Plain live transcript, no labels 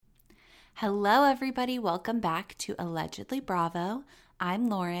Hello, everybody. Welcome back to Allegedly Bravo. I'm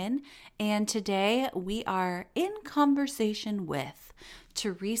Lauren, and today we are in conversation with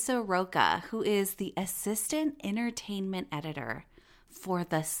Teresa Roca, who is the assistant entertainment editor for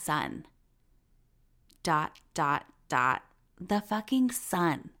The Sun. The fucking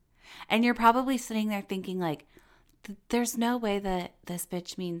Sun. And you're probably sitting there thinking, like, there's no way that this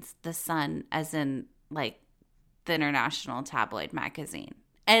bitch means The Sun, as in, like, the international tabloid magazine.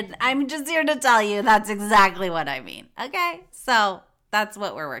 And I'm just here to tell you that's exactly what I mean. Okay, so that's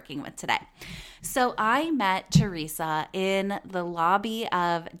what we're working with today. So I met Teresa in the lobby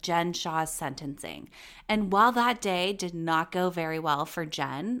of Jen Shah's sentencing. And while that day did not go very well for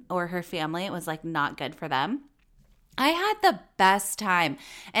Jen or her family, it was like not good for them, I had the best time,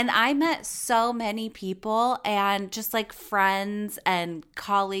 and I met so many people and just like friends and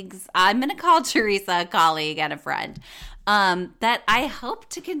colleagues. I'm going to call Teresa a colleague and a friend that I hope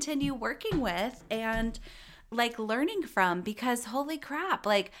to continue working with and like learning from, because holy crap,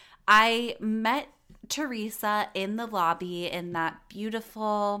 like I met Teresa in the lobby in that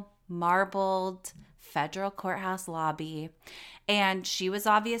beautiful marbled federal courthouse lobby. And she was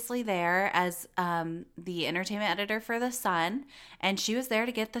obviously there as the entertainment editor for The Sun. And she was there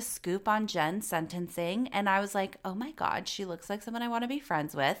to get the scoop on Jen's sentencing. And I was like, oh my God, she looks like someone I want to be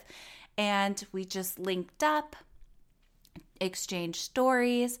friends with. And we just linked up, exchanged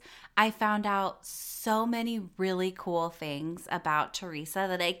stories. I found out so many really cool things about Teresa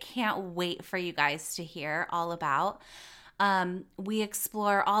that I can't wait for you guys to hear all about. We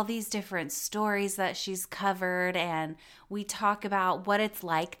explore all these different stories that she's covered, and we talk about what it's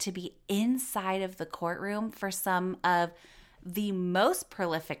like to be inside of the courtroom for some of the most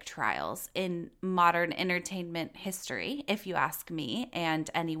prolific trials in modern entertainment history, if you ask me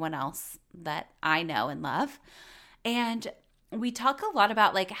and anyone else that I know and love. And we talk a lot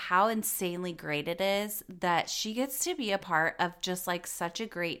about like how insanely great it is that she gets to be a part of just like such a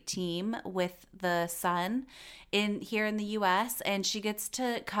great team with The Sun here in the US, and she gets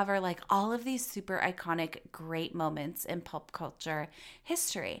to cover like all of these super iconic great moments in pop culture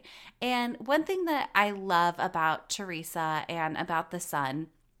history. And one thing that I love about Teresa and about The Sun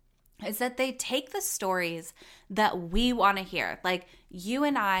is that they take the stories that we want to hear. Like you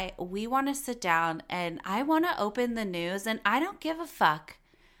and I, we want to sit down and I want to open the news, and I don't give a fuck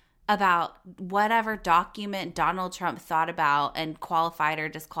about whatever document Donald Trump thought about and qualified or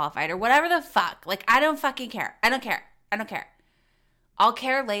disqualified or whatever the fuck. Like, I don't fucking care. I don't care. I'll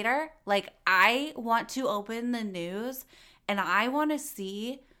care later. Like, I want to open the news and I want to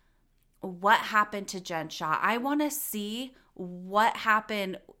see what happened to Jen Shah. I want to see what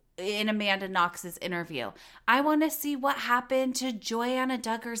happened in Amanda Knox's interview. I want to see what happened to Joanna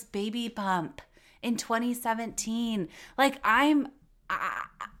Duggar's baby bump in 2017. Like,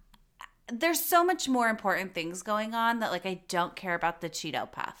 there's so much more important things going on that like I don't care about the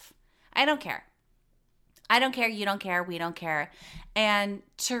Cheeto Puff. I don't care. You don't care. We don't care. And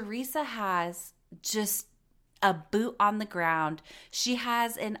Teresa has just a boot on the ground. She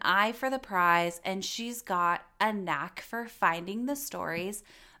has an eye for the prize, and she's got a knack for finding the stories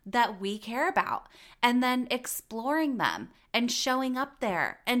that we care about and then exploring them and showing up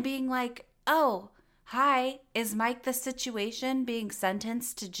there and being like, oh, hi, is Mike the Situation being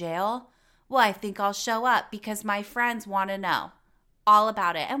sentenced to jail? Well, I think I'll show up because my friends want to know all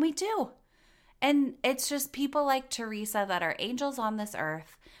about it. And we do. And it's just people like Teresa that are angels on this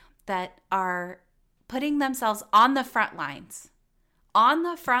earth that are putting themselves on the front lines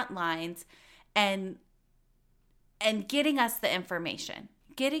and getting us the information,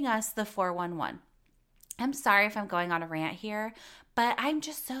 getting us the 411. I'm sorry if I'm going on a rant here, but I'm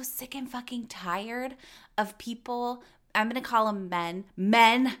just so sick and fucking tired of people, I'm going to call them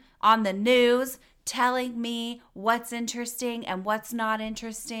men on the news telling me what's interesting and what's not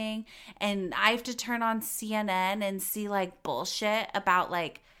interesting. And I have to turn on CNN and see like bullshit about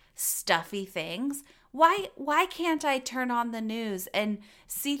like stuffy things. Why can't I turn on the news and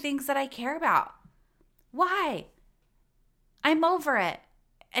see things that I care about? Why? I'm over it.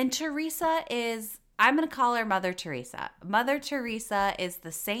 And Teresa is, I'm going to call her Mother Teresa. Mother Teresa is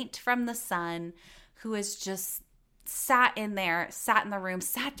the saint from The Sun who is just sat in the room,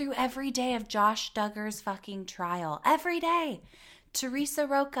 sat through every day of Josh Duggar's fucking trial. Every day. Teresa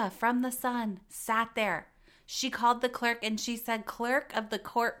Roca from The Sun sat there. She called the clerk and she said, "Clerk of the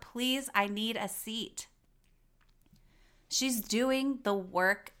court, please, I need a seat." She's doing the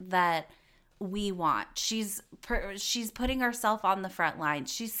work that we want. She's putting herself on the front line.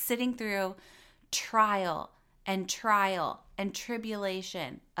 She's sitting through trial and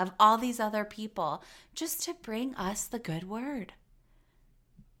tribulation of all these other people just to bring us the good word.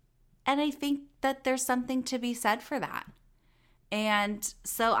 And I think that there's something to be said for that. And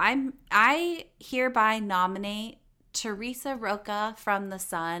so I hereby nominate Teresa Roca from The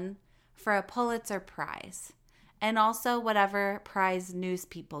Sun for a Pulitzer Prize, and also whatever prize news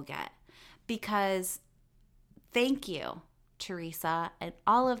people get. Because thank you, Teresa, and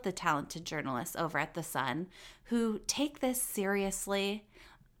all of the talented journalists over at The Sun who take this seriously.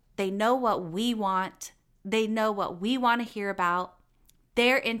 They know what we want. They know what we want to hear about.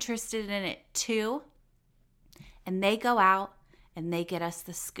 They're interested in it too. And they go out and they get us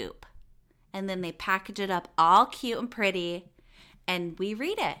the scoop. And then they package it up all cute and pretty, and we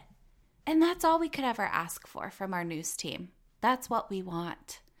read it. And that's all we could ever ask for from our news team. That's what we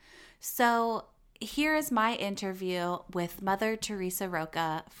want. So here is my interview with Mother Teresa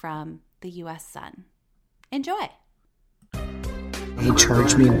Roca from the U.S. Sun. Enjoy. He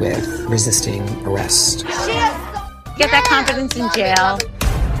charged me with resisting arrest. Get that confidence in jail.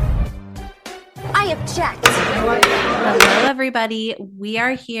 I object. Hello, everybody. We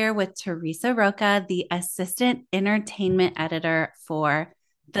are here with Teresa Roca, the assistant entertainment editor for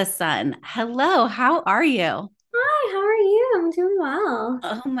The Sun. Hello, how are you? Hi, how are you? I'm doing well.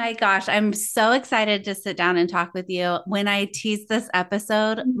 Oh my gosh, I'm so excited to sit down and talk with you. When I teased this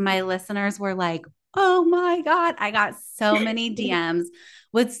episode, my listeners were like, oh my God, I got so many DMs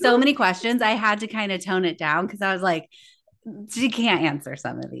with so many questions. I had to kind of tone it down because I was like, she can't answer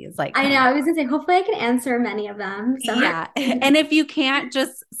some of these. Like, I know, I was gonna say, hopefully I can answer many of them. So. Yeah. And if you can't,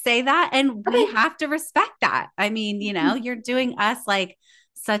 just say that. And we have to respect that. I mean, you know, you're doing us like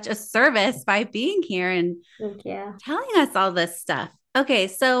such a service by being here and Thank you. telling us all this stuff. Okay.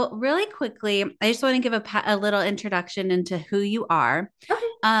 So really quickly, I just want to give a little introduction into who you are.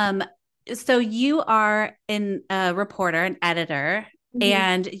 Okay. So you are a reporter, an editor. Mhm.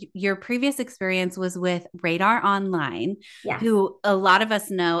 And your previous experience was with Radar Online, Yes. who a lot of us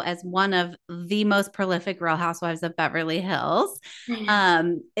know as one of the most prolific Real Housewives of Beverly Hills.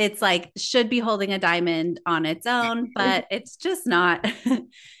 It's like should be holding a diamond on its own, but it's just not.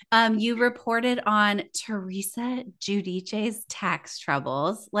 You reported on Teresa Giudice's tax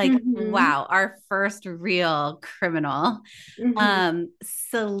troubles. Like, wow, our first real criminal.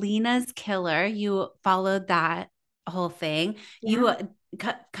 Selena's killer. You followed that whole thing. Yeah.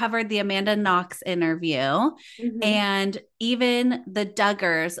 You covered the Amanda Knox interview and even the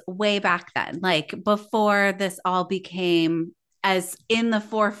Duggars way back then, like before this all became as in the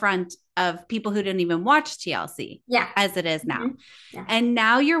forefront of people who didn't even watch TLC as it is now. Yeah. And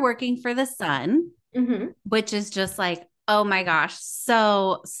now you're working for The Sun, which is just like, oh my gosh,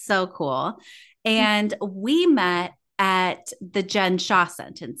 so cool. And we met at the Jen Shah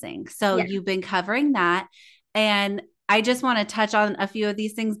sentencing. So you've been covering that. And I just want to touch on a few of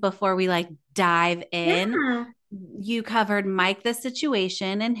these things before we like dive in. Yeah. You covered Mike the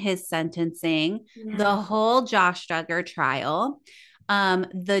Situation and his sentencing, the whole Josh Duggar trial,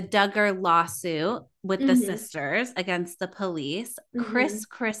 the Duggar lawsuit with the sisters against the police, Chris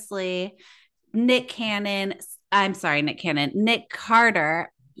Chrisley, Nick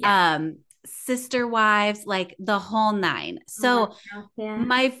Carter, sister wives, like the whole nine. So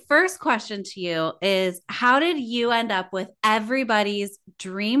my first question to you is, how did you end up with everybody's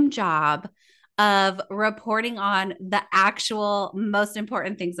dream job of reporting on the actual most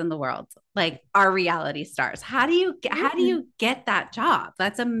important things in the world, like our reality stars? How do you get that job?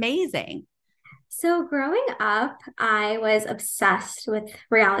 That's amazing. So growing up, I was obsessed with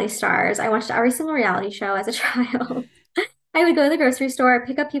reality stars. I watched every single reality show as a child. I would go to the grocery store,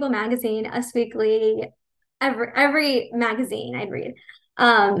 pick up People Magazine, Us Weekly, every magazine I'd read.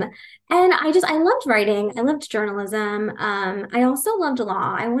 And I loved writing. I loved journalism. I also loved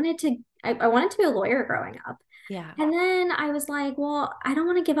law. I wanted to be a lawyer growing up. Yeah. And then I was like, well, I don't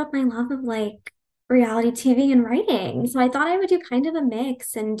want to give up my love of like reality TV and writing. So I thought I would do kind of a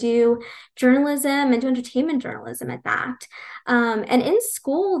mix and do journalism and do entertainment journalism at that. And in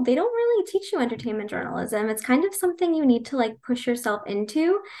school, they don't really teach you entertainment journalism. It's kind of something you need to like push yourself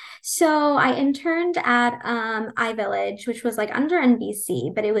into. So I interned at iVillage, which was like under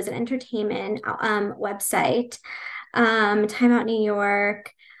NBC, but it was an entertainment website, Time Out New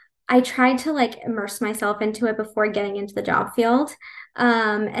York. I tried to like immerse myself into it before getting into the job field.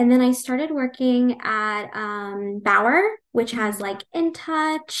 And then I started working at Bauer, which has like In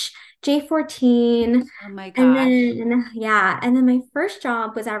Touch, J14. Oh my And gosh. then my first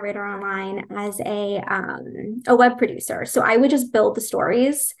job was at Radar Online as a web producer. So I would just build the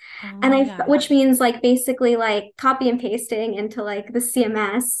stories, which means like basically like copy and pasting into like the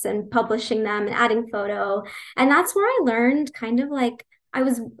CMS and publishing them and adding photo. And that's where I learned kind of like I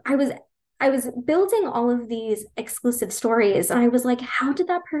was I was building all of these exclusive stories, and I was like, how did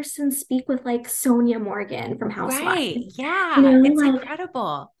that person speak with like Sonia Morgan from Housewives? Right. You Yeah. know, It's like,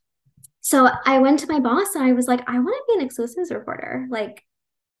 incredible. so I went to my boss and I was like, I want to be an exclusives reporter.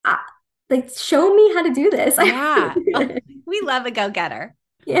 Uh, like show me how to do this. I want Yeah. to do Oh, it. we love a go-getter.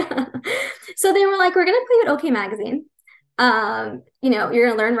 Yeah. So they were like, we're gonna put you at OK Magazine. You're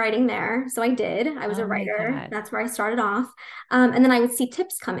gonna learn writing there. So I did. I was a Oh my writer. God. That's where I started off. And then I would see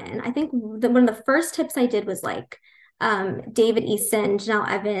tips come in. I think one of the first tips I did was like David Easton, Janelle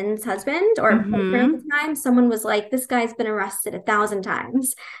Evans' husband or boyfriend at Mm-hmm. the time. Someone was like, this guy's been arrested 1,000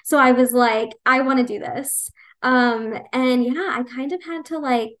 times. So I was like, I want to do this. And yeah, I kind of had to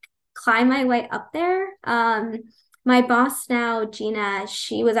like climb my way up there. My boss now, Gina,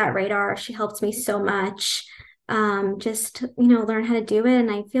 she was at Radar. She helped me so much. Just, learn how to do it. And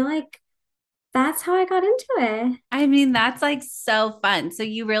I feel like that's how I got into it. I mean, that's like so fun. So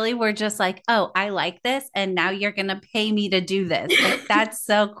you really were just like, oh, I like this. And now you're going to pay me to do this. Like, that's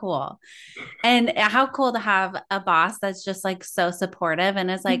so cool. And how cool to have a boss that's just like so supportive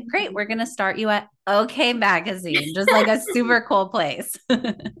and is like, great, we're going to start you at OK Magazine, just like a super cool place.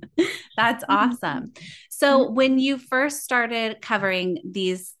 That's awesome. So when you first started covering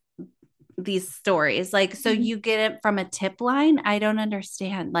these stories, like, so you get it from a tip line? I don't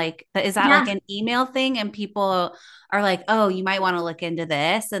understand. Like, is that like Yeah. an email thing and people are like, oh, you might want to look into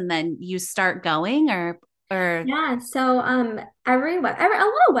this, and then you start going, or Yeah, so every a lot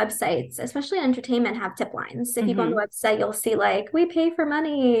of websites, especially in entertainment, have tip lines. If you go on the Mhm. website, you'll see like we pay for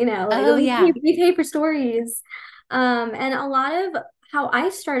money, like Oh yeah. we pay for stories. And a lot of how I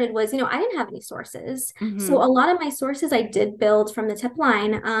started was, I didn't have any sources. So Hmm. a lot of my sources I did build from the tip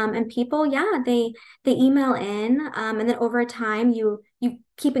line. And people, yeah, they email in, and then over time you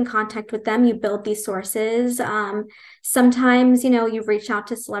keep in contact with them, you build these sources. Sometimes, you reach out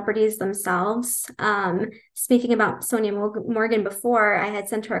to celebrities themselves. Speaking about Sonia Morgan before, I had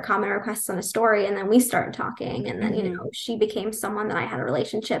sent her a comment request on a story, and then we started talking. And then, Hmm. she became someone that I had a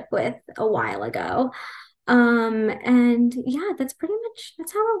relationship with a while ago. And yeah, that's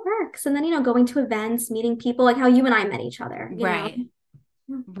how it works. And then, going to events, meeting people, like how you and I met each other. Right.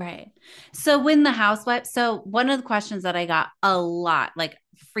 Right. So when the housewife, so one of the questions that I got a lot, like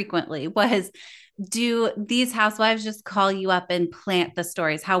frequently, was do these housewives just call you up and plant the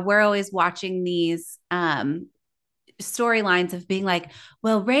stories? How we're always watching these storylines of being like,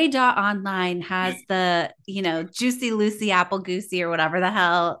 well, Ray Dot Online has the, Juicy Lucy Apple Goosey or whatever the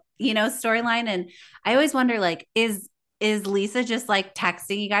hell, storyline. And I always wonder, like, is Lisa just like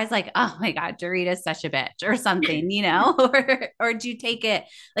texting you guys like, oh my God, Dorita's such a bitch or something, or do you take it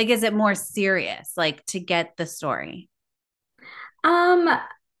like, is it more serious, like to get the story? Um,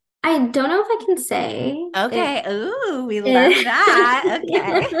 I don't know if I can say if Okay. Ooh, we love that.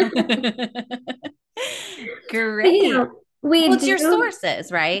 it, Okay. but Great. we Well, it's your do.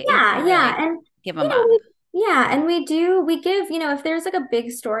 sources, right? If Yeah, you really yeah. And give you them know, up. and we give, if there's like a big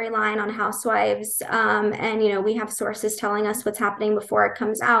storyline on Housewives, and we have sources telling us what's happening before it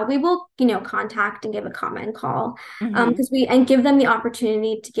comes out, we will, contact and give a comment call. Hmm. Because we and give them the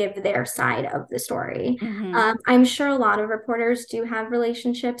opportunity to give their side of the story. Hmm. I'm sure a lot of reporters do have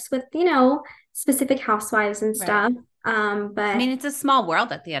relationships with, specific housewives and Right. stuff. I But mean, it's a small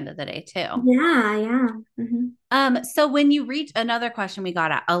world at the end of the day, too. yeah, yeah. So when you reach another question we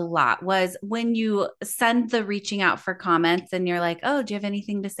got a lot was when you send the reaching out for comments and you're like, oh, do you have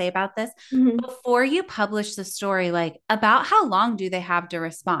anything to say about this? Mhm. Before you publish the story, like about how long do they have to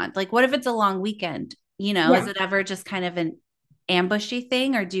respond? Like, what if it's a long weekend? Is Yeah. it ever just kind of an ambushy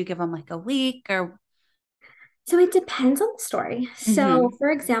thing, or do you give them like a week or? So it depends on the story. So Hmm.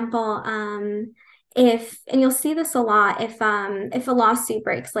 for example, if and you'll see this a lot if a lawsuit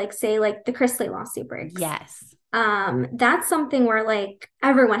breaks, like say like the Chrisley lawsuit breaks, Yes. that's something where like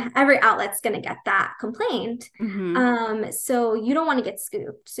every outlet's gonna get that complaint. Hmm. So you don't want to get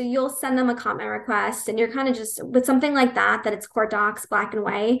scooped. So you'll send them a comment request and you're kind of just with something like that it's court docs, black and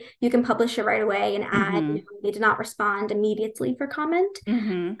white, you can publish it right away and add, Hmm. they did not respond immediately for comment.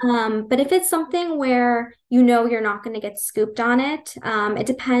 Hmm. But if it's something where you're not going to get scooped on it, it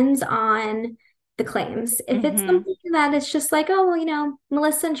depends on the claims. If it's Hmm. something that it's just like, oh, well,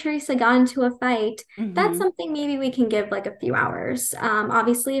 Melissa and Teresa got into a fight, that's Hmm. something maybe we can give like a few hours.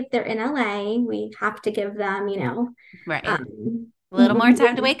 Obviously, if they're in LA, we have to give them, Right. um, A little more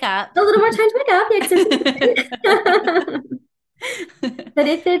time to wake up. a little more time to wake up. Yeah, 'cause there's but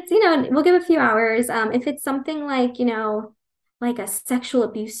if it's, we'll give a few hours. If it's something like, like a sexual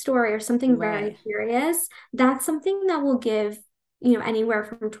abuse story or something very Right. serious, that's something that will give, anywhere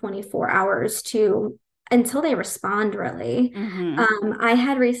from 24 hours to until they respond, really. Hmm. I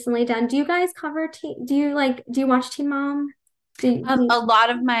had recently done, do you guys cover do you watch Teen Mom? Do A you, lot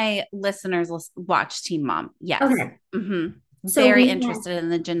of my listeners watch Teen Mom. Yes. okay. Hmm. So Very we had, interested in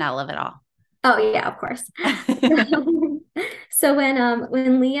the Janelle of it all. oh yeah, of course. So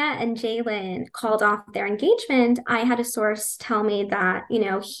when Leah and Jalen called off their engagement, I had a source tell me that,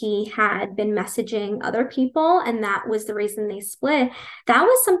 he had been messaging other people and that was the reason they split. That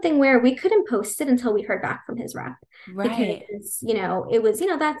was something where we couldn't post it until we heard back from his rep Right. because, it was,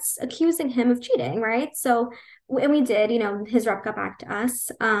 that's accusing him of cheating, right? So and we did, his rep got back to us.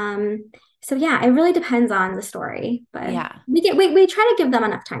 So yeah, it really depends on the story, but Yeah. we try to give them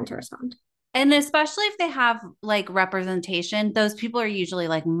enough time to respond. And especially if they have like representation, those people are usually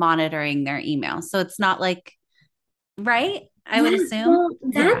like monitoring their email. So it's not like, right? I would Yeah, assume. well,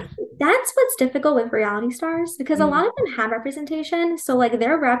 Yeah. that's what's difficult with reality stars because a lot Mm. of them have representation. So like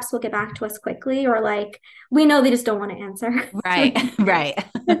their reps will get back to us quickly, or like we know they just don't want to answer. Right. Right.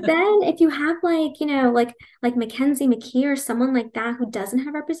 But then if you have like, like Mackenzie McKee or someone like that who doesn't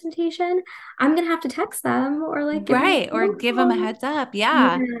have representation, I'm gonna have to text them or like give them Right. a Or phone give them a call. heads up.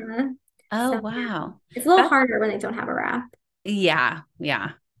 Yeah. Yeah. Oh, So yeah, wow. it's a little That's harder when they don't have a rep. yeah. Yeah.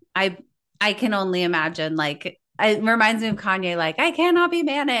 I I can only imagine like it reminds me of Kanye, like, I cannot be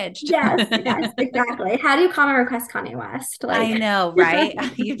managed. Yes, exactly. How do you comment request Kanye West? I Like, know, right?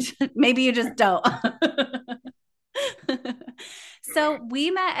 Maybe you just don't. So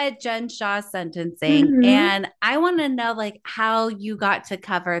we met at Jen Shaw's sentencing, Mhm. and I want to know like how you got to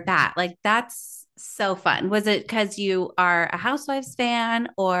cover that. Like that's so fun. Was it because you are a Housewives fan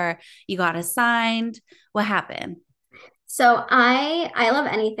or you got assigned? What happened? So I love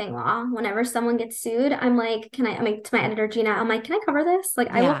anything law. Whenever someone gets sued, I'm like, I'm like to my editor Gina, I'm like, can I cover this? Like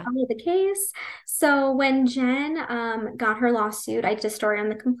I will Yeah. follow the case. So when Jen got her lawsuit, I did a story on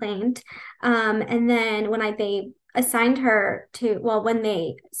the complaint. And then when they assigned her to, well, when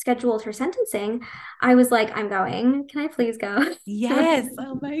they scheduled her sentencing, I was like, I'm going. Can I please go? Yes.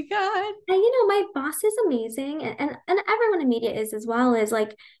 Oh my God. And my boss is amazing, and everyone in media is as well, is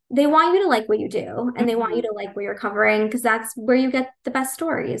like they want you to like what you do and they want you Mhm. to like what you're covering because that's where you get the best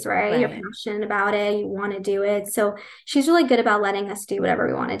stories, right? You're Right. passionate about it, you want to do it. So she's really good about letting us do whatever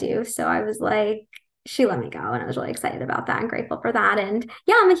we want to do. So I was like, she let me go, and I was really excited about that and grateful for that. And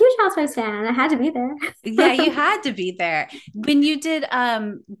yeah, I'm a huge Housewives fan, and I had to be there. Yeah, you had to be there. When you did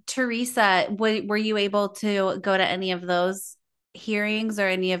Teresa, were you able to go to any of those hearings or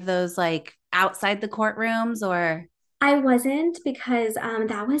any of those like outside the courtrooms or I wasn't because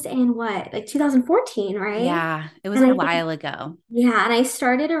that was in what, like 2014, right? yeah, it was And a I think while ago. yeah, and I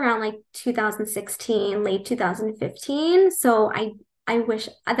started around like 2016, late 2015. So I wish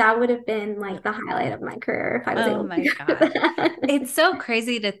that would have been like the highlight of my career if I was Oh able to my go gosh. to that. It's so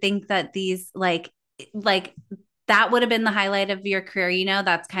crazy to think that these like that would have been the highlight of your career,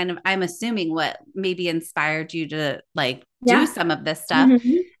 that's kind of I'm assuming what maybe inspired you to like do Yeah. some of this stuff.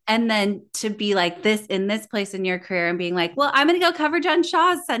 Mhm. And then to be like this in this place in your career and being like, well, I'm going to go cover Jen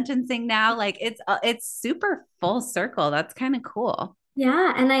Shaw's sentencing now. Like it's super full circle. That's kind of cool.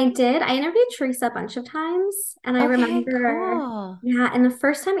 Yeah, and I did. I interviewed Teresa a bunch of times, and I Okay, remember, cool. yeah, and the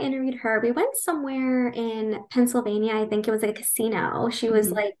first time I interviewed her, we went somewhere in Pennsylvania. I think it was like a casino. She was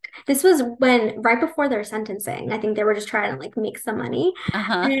Mhm. like, this was when right before their sentencing. I think they were just trying to like make some money,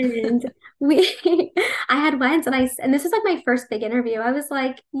 Uh-huh. and we, I had went, and this was like my first big interview. I was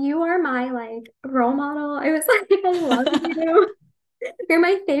like, you are my like role model. I was like, I love you. You're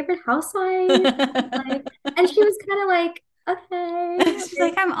my favorite housewife. Like, and she was kind of like, okay. She's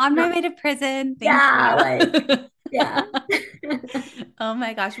like, I'm on my way to prison. Thank Yeah, you. like, yeah. Oh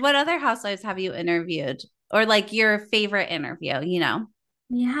my gosh. What other housewives have you interviewed? Or like your favorite interview?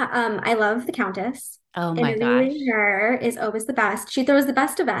 Yeah, I love the Countess. Oh my Interviewing gosh. her is always the best. She throws the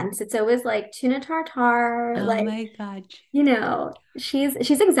best events. It's always like tuna tartar, Oh like, my gosh. she's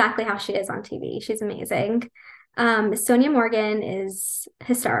exactly how she is on TV. She's amazing. Sonia Morgan is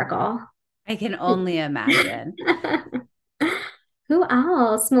hysterical. I can only imagine. Who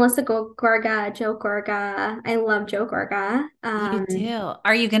else? Melissa Gorga, Joe Gorga. I love Joe Gorga. You do.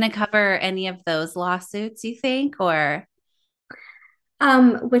 Are you going to cover any of those lawsuits, you think? Or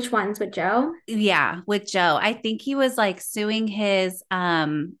Which ones with Joe? yeah, with Joe. I think he was like suing his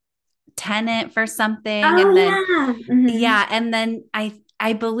tenant for something Oh and then yeah. Hmm. yeah, and then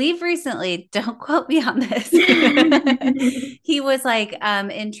I believe recently, don't quote me on this. He was like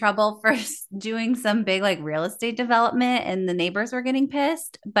in trouble for doing some big like real estate development and the neighbors were getting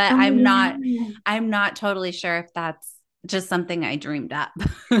pissed, but Oh I'm not yeah. I'm not totally sure if that's just something I dreamed up?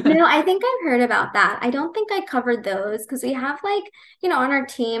 No, I think I've heard about that. I don't think I covered those because we have like, on our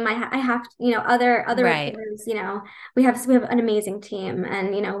team, I have, other Right. reporters, we have an amazing team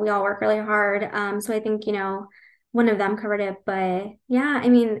and we all work really hard. So I think, one of them covered it, but yeah, I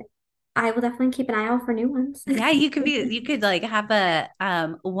mean, I will definitely keep an eye out for new ones. Yeah, you could like have a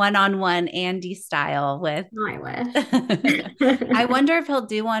one-on-one Andy style with No, I I wish. wonder if he'll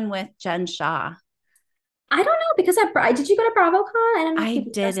do one with Jen Shaw. I don't know because did you go to BravoCon? I don't know if I you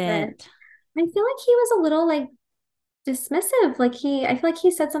discussed it. didn't. I feel like he was a little like dismissive. I feel like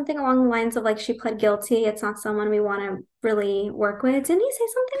he said something along the lines of like she pled guilty. It's not someone we want to really work with. Didn't he say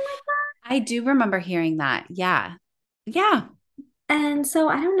something like I do remember hearing that. Yeah. Yeah. that? And so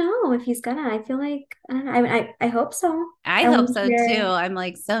I don't know if he's gonna. I feel like I don't know. I hope so. I I hope want to so too. hear. I'm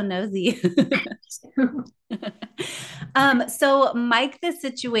like so nosy. So Mike, the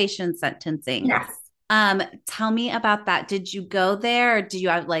situation sentencing. Yes. Tell me about that. Did you go there or do you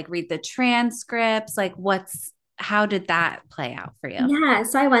have like read the transcripts? Like how did that play out for you? Yeah,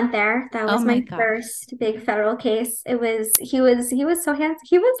 so I went there. That Oh was my my gosh. first big federal case. He was so handsome.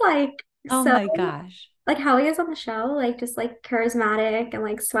 He was like Oh so my gosh. like how he is on the show, like just like charismatic and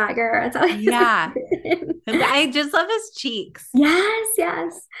like swagger. That's how he Yeah. is. I just love his cheeks. Yes,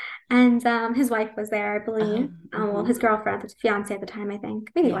 yes. And his wife was there, I believe. Well, Mhm. his girlfriend, his fiance at the time, I think.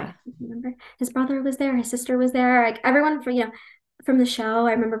 Maybe wife, Yeah. I don't remember. His brother was there, his sister was there. Like everyone from the show,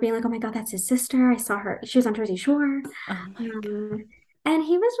 I remember being like, oh my God, that's his sister. I saw her. She was on Jersey Shore. Oh my Um, and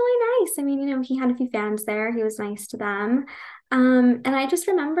he was really nice. I mean, he had a few fans there. He was nice to them. And I just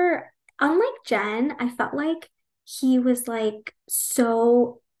remember, unlike Jen, I felt like he was like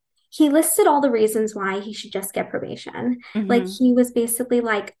he listed all the reasons why he should just get probation. God. Like Hmm. he was basically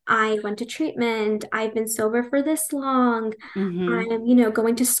like, I went to treatment, I've been sober for this long, Hmm. I'm,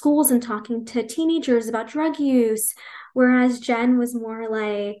 going to schools and talking to teenagers about drug use. Whereas Jen was more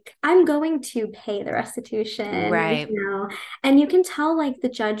like, I'm going to pay the restitution, Right. and you can tell like the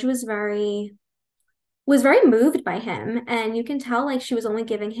judge was very moved by him. And you can tell like she was only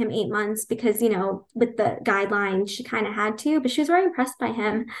giving him 8 months because, with the guidelines, she kind of had to, but she was very impressed by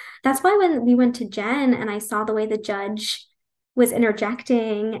him. That's why when we went to Jen and I saw the way the judge was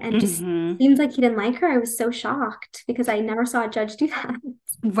interjecting and just Hmm. seemed like he didn't like her, I was so shocked because I never saw a judge do that.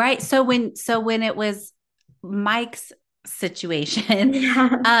 Right. So when it was Mike's situation,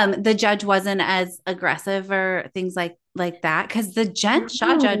 Yeah. the judge wasn't as aggressive or things like that. Cause the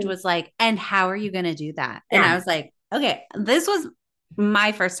Shaw judge No. was like, and how are you gonna do that? And I Yes. was like, okay, this was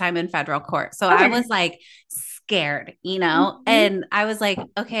my first time in federal court. So I Okay. was like scared, Mhm. and I was like,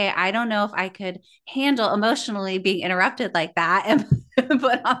 okay, I don't know if I could handle emotionally being interrupted like that and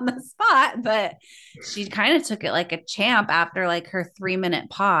put on the spot, but she kind of took it like a champ after like her 3-minute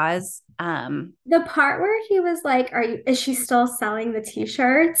pause. The part where he was like, is she still selling the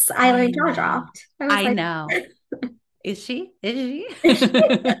t-shirts? I I like jaw know. dropped. I was I like, know. Is she? Is she? is she?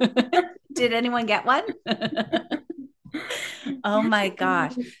 Did anyone get one? Oh Yeah. my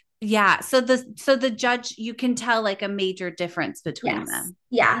gosh. Yeah. So the judge, you can tell like a major difference between Yes. them.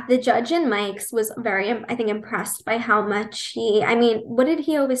 Yeah. The judge in Mike's was very, I think, impressed by how much I mean, what did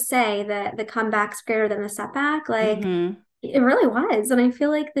he always say? The comeback's greater than the setback? Like, Hmm. it really was. And I feel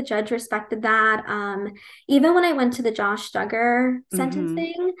like the judge respected that. Even when I went to the Josh Duggar Hmm.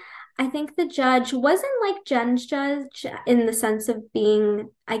 sentencing, I think the judge wasn't like Jen's judge in the sense of being,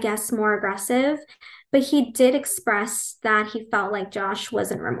 I guess, more aggressive, but he did express that he felt like Josh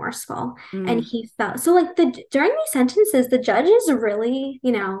wasn't remorseful. And Mm. he felt so like during these sentences, the judges really,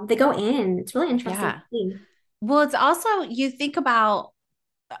 they go in. It's really interesting to Yeah. see. Well, it's also, you think about,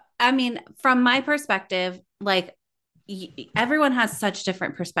 I mean, from my perspective, like everyone has such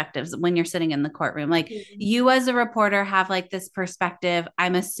different perspectives when you're sitting in the courtroom. Like Mhm. you as a reporter have like this perspective,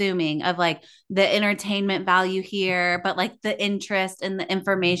 I'm assuming, of like the entertainment value here, but like the interest and the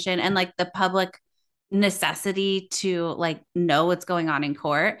information and like the public necessity to like know what's going on in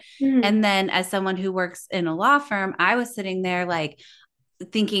court. Mhm. And then as someone who works in a law firm, I was sitting there like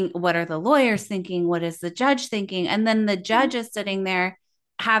thinking, what are the lawyers thinking? What is the judge thinking? And then the judge is sitting there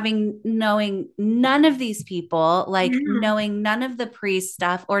knowing none of these people, like Yeah. knowing none of the pre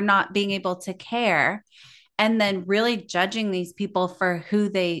stuff or not being able to care, and then really judging these people for who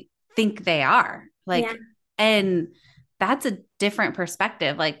they think they are. Yeah. And that's a different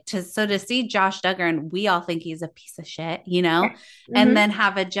perspective. To see Josh Duggar and we all think he's a piece of shit, Yeah. and Hmm. then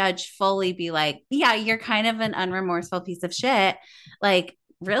have a judge fully be like, yeah, you're kind of an unremorseful piece of shit, like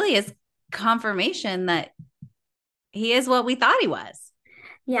really is confirmation that he is what we thought he was.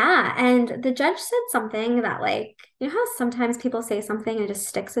 Yeah, and the judge said something that like, how sometimes people say something and it just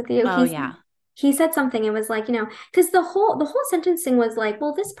sticks with you. Oh yeah. he said something. It was like, because the whole sentencing was like,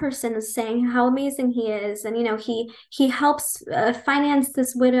 well, this person is saying how amazing he is, and he helps finance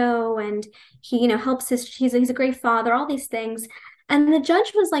this widow, and he helps he's a great father, all these things. And the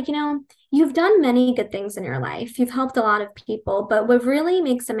judge was like, you've done many good things in your life. You've helped a lot of people, but what really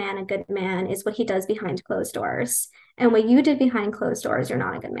makes a man a good man is what he does behind closed doors. And what you did behind closed doors, you're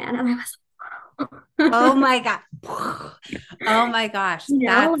not a good man. And I was Oh my God. Oh my gosh. you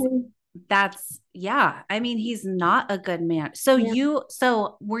know, like, That's yeah. I mean, he's not a good man. So yeah.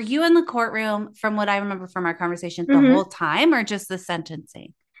 so were you in the courtroom from what I remember from our conversation the Mhm. whole time or just the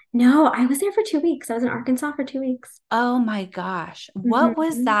sentencing? No, I was there for 2 weeks. I was in Arkansas for 2 weeks. Oh my gosh. What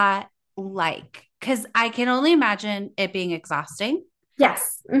was Mhm. that like? Because I can only imagine it being exhausting,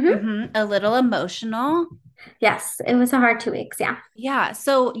 Yes. a little emotional. Yes. It was a hard 2 weeks. Yeah. Yeah.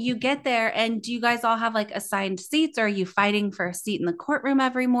 So you get there and do you guys all have like assigned seats? Or are you fighting for a seat in the courtroom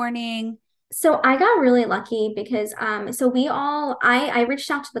every morning? So I got really lucky because so I reached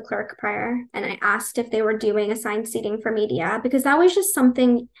out to the clerk prior and I asked if they were doing assigned seating for media because that was just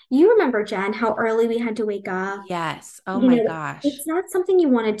something you remember, Jen, how early we had to wake up. Yes. Oh You my know, gosh. it's not something you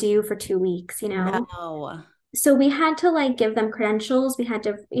want to do for 2 weeks, No. So we had to like give them credentials. We had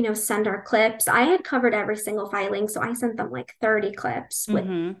to, send our clips. I had covered every single filing, so I sent them like 30 clips with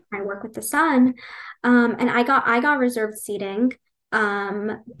Mm-hmm. my work with the Sun. And I got reserved seating.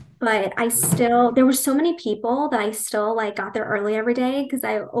 Um, but there were so many people that I still like got there early every day because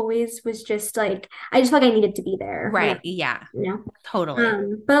I always was just like I just felt like I needed to be there Right. whenever, Yeah. you know. Totally.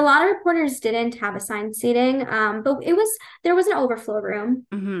 But a lot of reporters didn't have assigned seating. But there was an overflow room,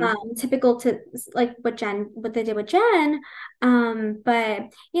 Mm-hmm. typical to like what they did with Jen.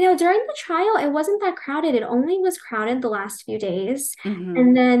 But during the trial, it wasn't that crowded. It only was crowded the last few days. Mm-hmm.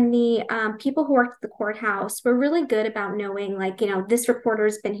 And then the people who worked at the courthouse were really good about knowing, like, this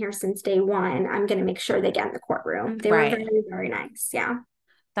reporter's been here since day one. I'm going to make sure they get in the courtroom. They were Right. very, very nice. Yeah.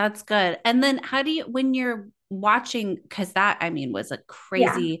 That's good. And then how do you, when you're watching, because that, I mean, was a Yeah.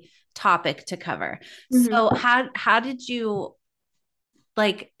 crazy topic to cover. So Hmm. how did you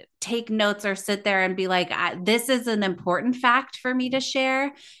like take notes or sit there and be like, this is an important fact for me to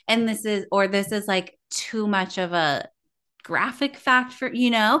share, and this is like too much of a graphic fact for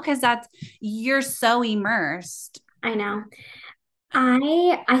because that's you're so immersed. I know.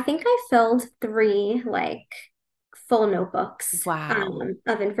 I think I filled three like full notebooks Wow.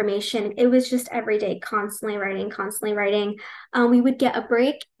 of information. It was just every day, constantly writing, constantly writing. We would get a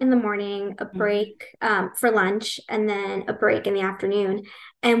break in the morning, a Mhm. break for lunch, and then a break in the afternoon.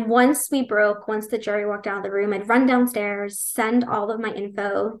 And once the jury walked out of the room, I'd run downstairs, send all of my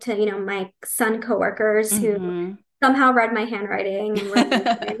info to, my Sun coworkers who Mhm. somehow read my handwriting and were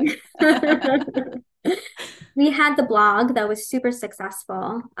amazing. We had the blog that was super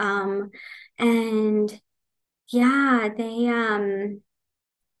successful. And yeah,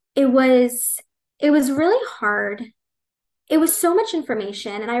 it was it was really hard. It was so much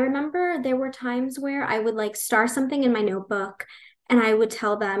information. And I remember there were times where I would like star something in my notebook and I would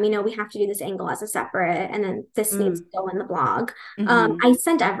tell them, we have to do this angle as a separate, and then this needs to Mm. go in the blog. Mhm. I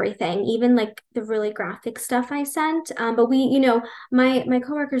sent everything, even like the really graphic stuff I sent. But my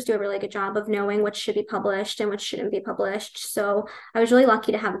coworkers do a really good job of knowing what should be published and what shouldn't be published. So I was really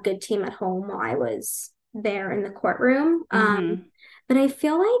lucky to have a good team at home while I was there in the courtroom. Mhm. But I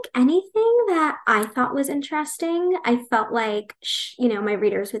feel like anything that I thought was interesting, I felt like, my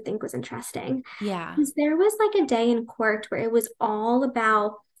readers would think was interesting. Yeah. Because there was like a day in court where it was all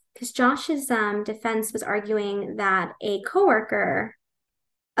about, because Josh's defense was arguing that a coworker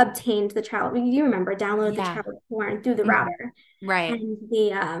obtained the child, you remember, downloaded the Yeah. child porn through the Mhm. router, Right. and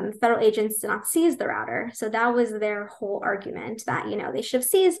the federal agents did not seize the router. So that was their whole argument that, they should have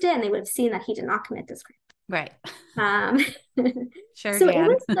seized it and they would have seen that he did not commit this crime. Right. Um, Sure so it can.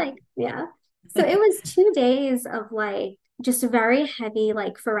 was like, yeah. So it was 2 days of like just very heavy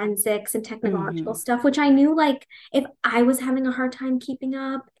like forensics and technological Mhm. stuff, which I knew like if I was having a hard time keeping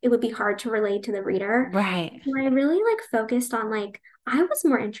up, it would be hard to relate to the reader. Right. So I really like focused on like I was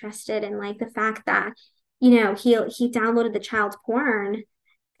more interested in like the fact that, he downloaded the child's porn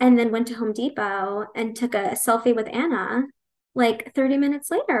and then went to Home Depot and took a selfie with Anna like 30 minutes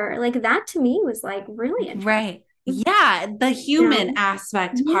later. Like that to me was like really interesting. Right. Yeah, the human No.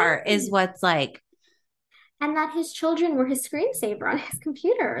 aspect part Yeah. is what's like, And that his children were his screensaver on his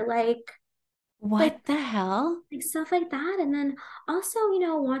computer, like, what the hell? like stuff like that. And then also,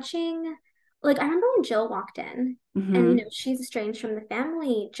 watching, like, I remember when Jill walked in and, Hmm. she's estranged from the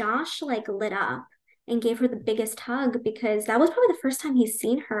family, Josh like lit up and gave her the biggest hug because that was probably the first time he's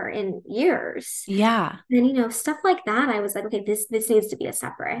seen her in years. Yeah. And stuff like that, I was like, okay, this needs to be a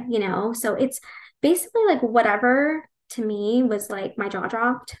separate, So it's basically like whatever to me was like my jaw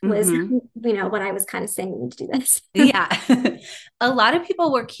dropped was, Mm-hmm. what I was kind of saying, we need to do this. Yeah. A lot of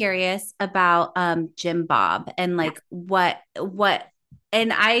people were curious about Jim Bob and like what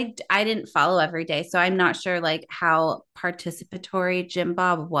and I didn't follow every day, so I'm not sure like how participatory Jim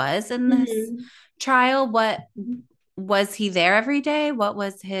Bob was in this Mhm. trial. What was he there every day? What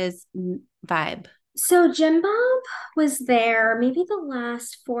was his vibe? So Jim Bob was there maybe the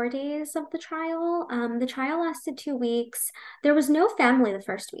last 4 days of the trial. The trial lasted 2 weeks. There was no family the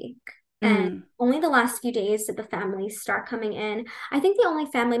first week, and Mm, only the last few days did the families start coming in. I think the only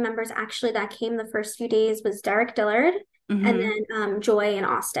family members actually that came the first few days was Derek Dillard and mm-hmm. then Joy and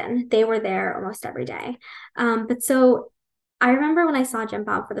Austin. They were there almost every day. But so I remember when I saw Jim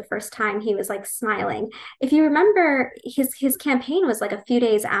Bob for the first time, he was like smiling. If you remember, his campaign was like a few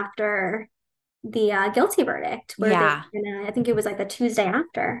days after the guilty verdict, where they Yeah. I think it was like the Tuesday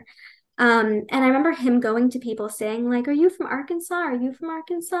after. And I remember him going to people saying, like, "Are you from Arkansas? Are you from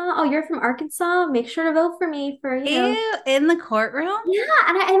Arkansas? Oh, you're from Arkansas. Make sure to vote for me for, Ew, in the courtroom? yeah."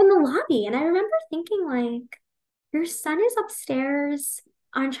 And I'm in the lobby, and I remember thinking, like, your son is upstairs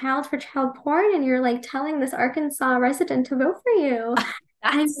on child for child porn, and you're like telling this Arkansas resident to vote for you.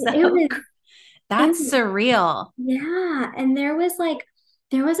 I That's mean, it was it that's surreal. yeah, and there was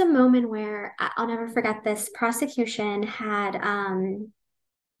a moment where I'll never forget this. Prosecution had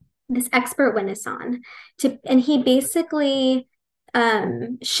this expert witness on and he basically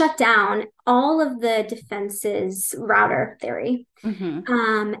shut down all of the defense's router theory.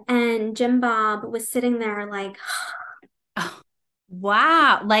 Mm-hmm. And Jim Bob was sitting there like Oh,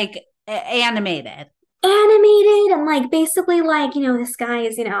 wow. Like animated. animated and like basically like, this guy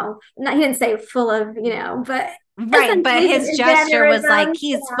is, not he didn't say full of, but Right, but essentially his his gesture was like mannerisms.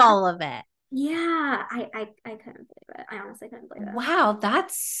 he's Yeah. full of it. Yeah, I couldn't believe it. I honestly couldn't believe it. Wow,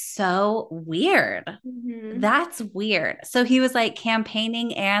 that's so weird. Hmm. That's weird. So he was like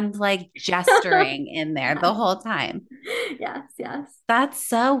campaigning and like gesturing in there Yeah. the whole time. Yes, yes. That's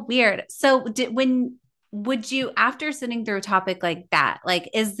so weird. So did when would you after sitting through a topic like that, like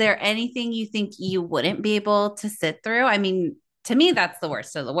is there anything you think you wouldn't be able to sit through? I mean, to me that's the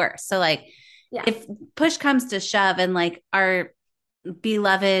worst of the worst. So like Yeah. if push comes to shove and like our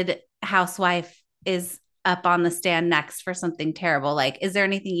beloved housewife is up on the stand next for something terrible, like is there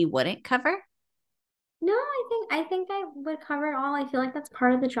anything you wouldn't cover? No, I think I would cover it all. I feel like that's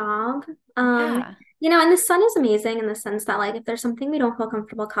part of the job. Um, Yeah. and the sun is amazing in the sense that like if there's something we don't feel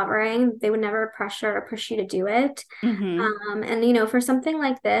comfortable covering, they would never pressure or push you to do it. Mm-hmm. And for something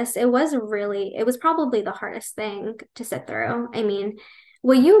like this, it was probably the hardest thing to sit through. I mean,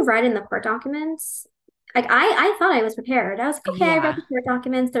 what you read in the court documents, like I thought I was prepared. I was like, okay, I read Yeah. the court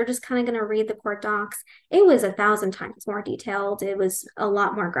documents. They're just kind of gonna read the court docs. It was 1,000 times more detailed. It was a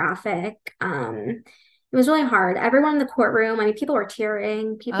lot more graphic. It was really hard. Everyone in the courtroom, I mean, people were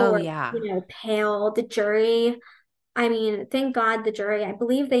tearing, people Oh were, yeah. pale. The jury, I mean, thank God the jury, I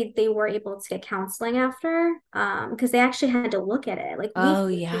believe they were able to get counseling after, because they actually had to look at it. Like we Oh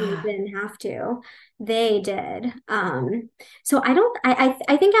fortunately yeah. didn't have to. They did. So I don't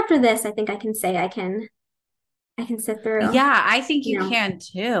I think after this, I think I can say I can sit through, Yeah, I think you you know. can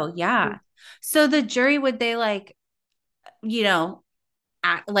too. Yeah. So the jury, would they like, you know,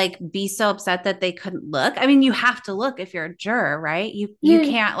 like be so upset that they couldn't look? I mean, you have to look if you're a juror, right? You You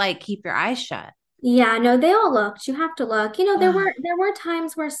can't like keep your eyes shut. Yeah, no, they all looked. You have to look. There Ugh, were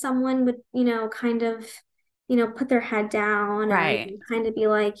times where someone would, kind of, put their head down or right. kind of be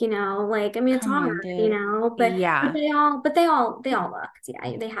like, like I mean it's Come hard, on, dude. but Yeah. they all looked.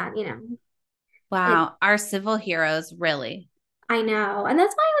 Yeah, they had, it Wow. Our civil heroes, really. I know. And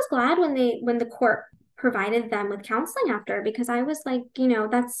that's why I was glad when the court provided them with counseling after because I was like,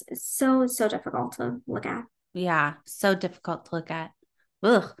 that's so difficult to look at. Yeah. So difficult to look at.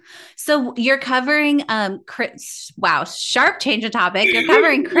 Ugh. So you're covering Chris. Wow, sharp change of topic. You're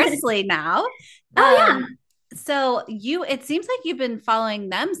covering Chrisley now. Oh yeah. So it seems like you've been following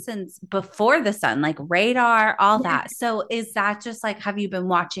them since before the sun, like Radar, all Yeah. that. So is that just like have you been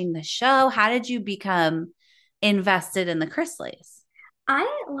watching the show? How did you become invested in the Chrisleys?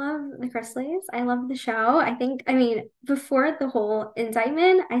 I love the Chrisleys. I love the show. I mean, before the whole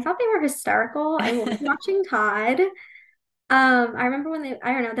indictment, I thought they were hysterical. I was watching Todd. I remember when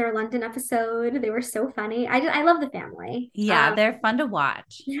I don't know, their London episode, they were so funny. I love the family. Yeah, they're fun to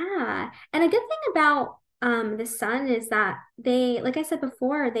watch. Yeah. And a good thing about the Sun is that they, like I said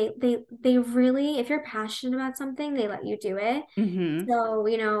before, they really, if you're passionate about something, they let you do it. Hmm.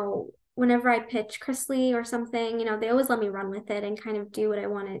 So, whenever I pitch Chrisley or something, they always let me run with it and kind of do what I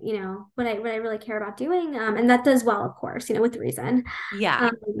wanted, what I really care about doing. And that does well, of course, with reason.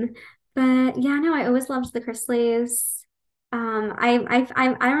 Yeah. Um, but yeah, no, I always loved the Chrisleys. I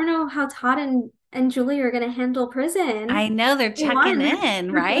don't know how Todd and Julie are gonna handle prison. I know they're checking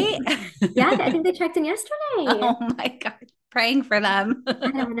in, right? Yeah, I think they checked in yesterday. Oh my God. Praying for them.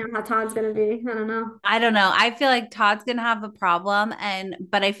 I don't know how Todd's gonna be. I don't know. I don't know. I feel like Todd's gonna have a problem,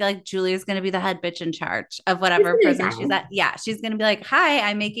 but I feel like Julia's gonna be the head bitch in charge of whatever prison she's at. Yeah, she's gonna be like, "Hi,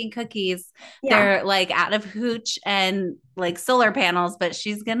 I'm making cookies. Yeah. They're like out of hooch and like solar panels, but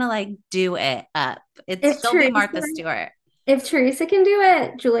she's gonna like do it up. She'll be Martha Stewart. If Teresa can do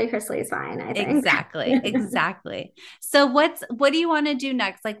it, Julie Chrisley is fine, I think. Exactly. So what do you want to do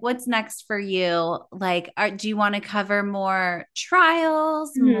next? Like, what's next for you? Like, do you want to cover more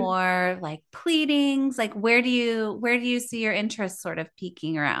trials, more like pleadings? Like, where do you see your interest sort of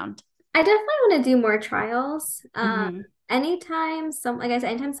peaking around? I definitely want to do more trials. Anytime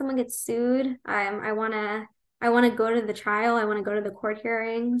someone gets sued, I want to go to the trial. I want to go to the court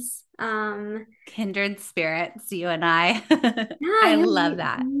hearings. Kindred spirits, you and I. Yeah, I love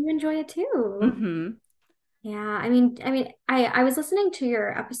that. You enjoy it too. Mm-hmm. Yeah, I mean, I was listening to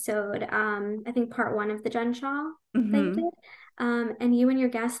your episode, I think part 1 of the Jen Shah thing. And you and your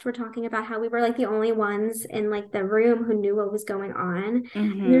guest were talking about how we were like the only ones in like the room who knew what was going on.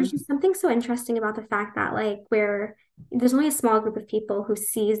 And there's just something so interesting about the fact that like there's only a small group of people who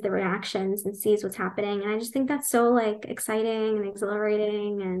sees the reactions and sees what's happening. And I just think that's so like exciting and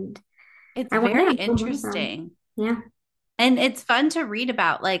exhilarating, and it's very interesting. Yeah. And it's fun to read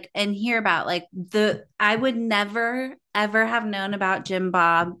about, like, and hear about, like, I would never, ever have known about Jim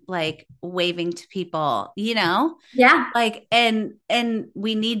Bob, like, waving to people, Yeah. Like, and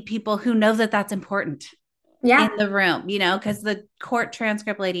we need people who know that that's important. Yeah. In the room, because the court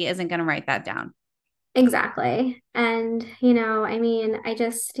transcript lady isn't going to write that down. Exactly. And,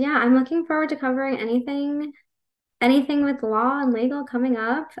 I'm looking forward to covering anything with law and legal coming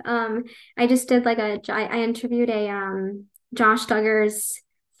up. I just did I interviewed Josh Duggar's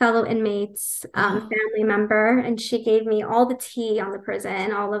fellow inmates, family member, and she gave me all the tea on the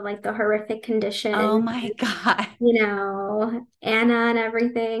prison, all of like the horrific conditions. Oh my God. Anna and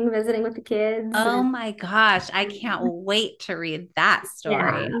everything, visiting with the kids. Oh my gosh. I can't wait to read that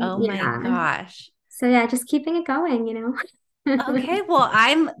story. Yeah, my gosh. So yeah, just keeping it going, Okay, well,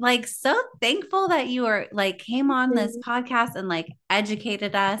 I'm like so thankful that you are like came on this podcast and like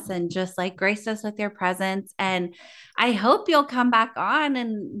educated us and just like graced us with your presence. And I hope you'll come back on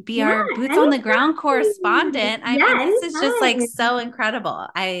and be our boots on the ground correspondent. I mean, this is just like so incredible.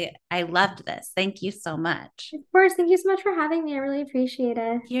 I loved this. Thank you so much. Of course. Thank you so much for having me. I really appreciate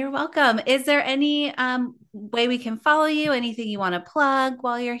it. You're welcome. Is there any way we can follow you? Anything you want to plug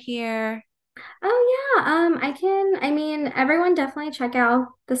while you're here? Oh yeah, everyone definitely check out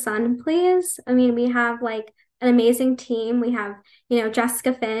The Sun, please. We have like an amazing team. We have,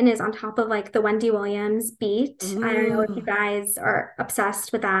 Jessica Finn is on top of like the Wendy Williams beat. Ooh. I don't know if you guys are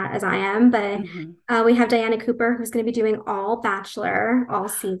obsessed with that as I am, but we have Diana Cooper, who's going to be doing all Bachelor all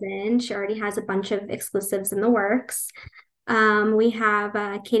season. She already has a bunch of exclusives in the works. We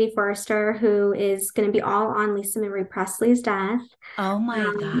have Katie Forrester, who is going to be all on Lisa Marie Presley's death. Oh my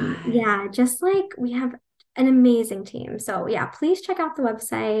God. Yeah, just like we have an amazing team. So yeah, please check out the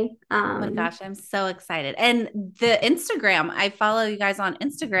website. Oh my gosh, I'm so excited. And the Instagram, I follow you guys on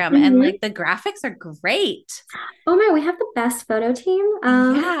Instagram and like the graphics are great. Oh my, we have the best photo team.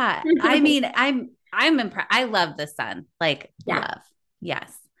 Yeah. I'm impressed. I love The Sun. Like, love.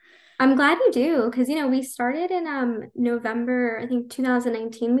 Yes. I'm glad you do, because we started in November, I think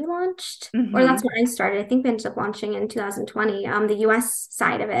 2019 we launched, or that's when I started. I think we ended up launching in 2020, the US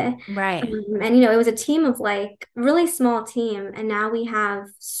side of it. Right. And it was a team of like really small team, and now we have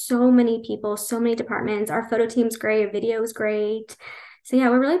so many people, so many departments. Our photo team's great, our video is great. So yeah,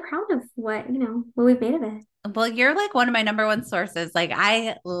 we're really proud of what we've made of it. Well, you're like one of my number one sources. Like,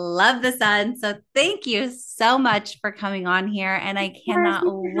 I love The Sun. So thank you so much for coming on here. And I cannot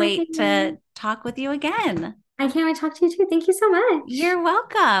wait to talk with you again. I can't wait to talk to you too. Thank you so much. You're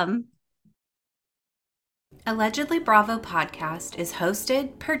welcome. Allegedly Bravo podcast is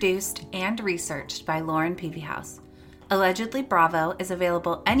hosted, produced, and researched by Lauren Peavyhouse. Allegedly Bravo is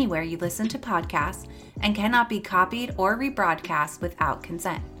available anywhere you listen to podcasts and cannot be copied or rebroadcast without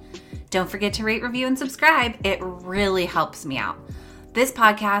consent. Don't forget to rate, review, and subscribe. It really helps me out. This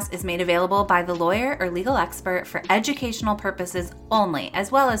podcast is made available by the lawyer or legal expert for educational purposes only,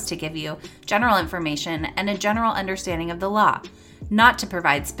 as well as to give you general information and a general understanding of the law, not to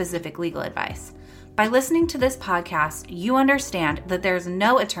provide specific legal advice. By listening to this podcast, you understand that there's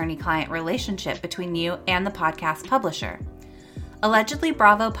no attorney-client relationship between you and the podcast publisher. Allegedly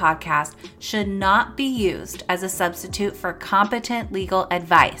Bravo podcast should not be used as a substitute for competent legal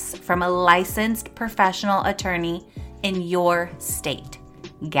advice from a licensed professional attorney in your state.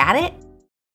 Got it?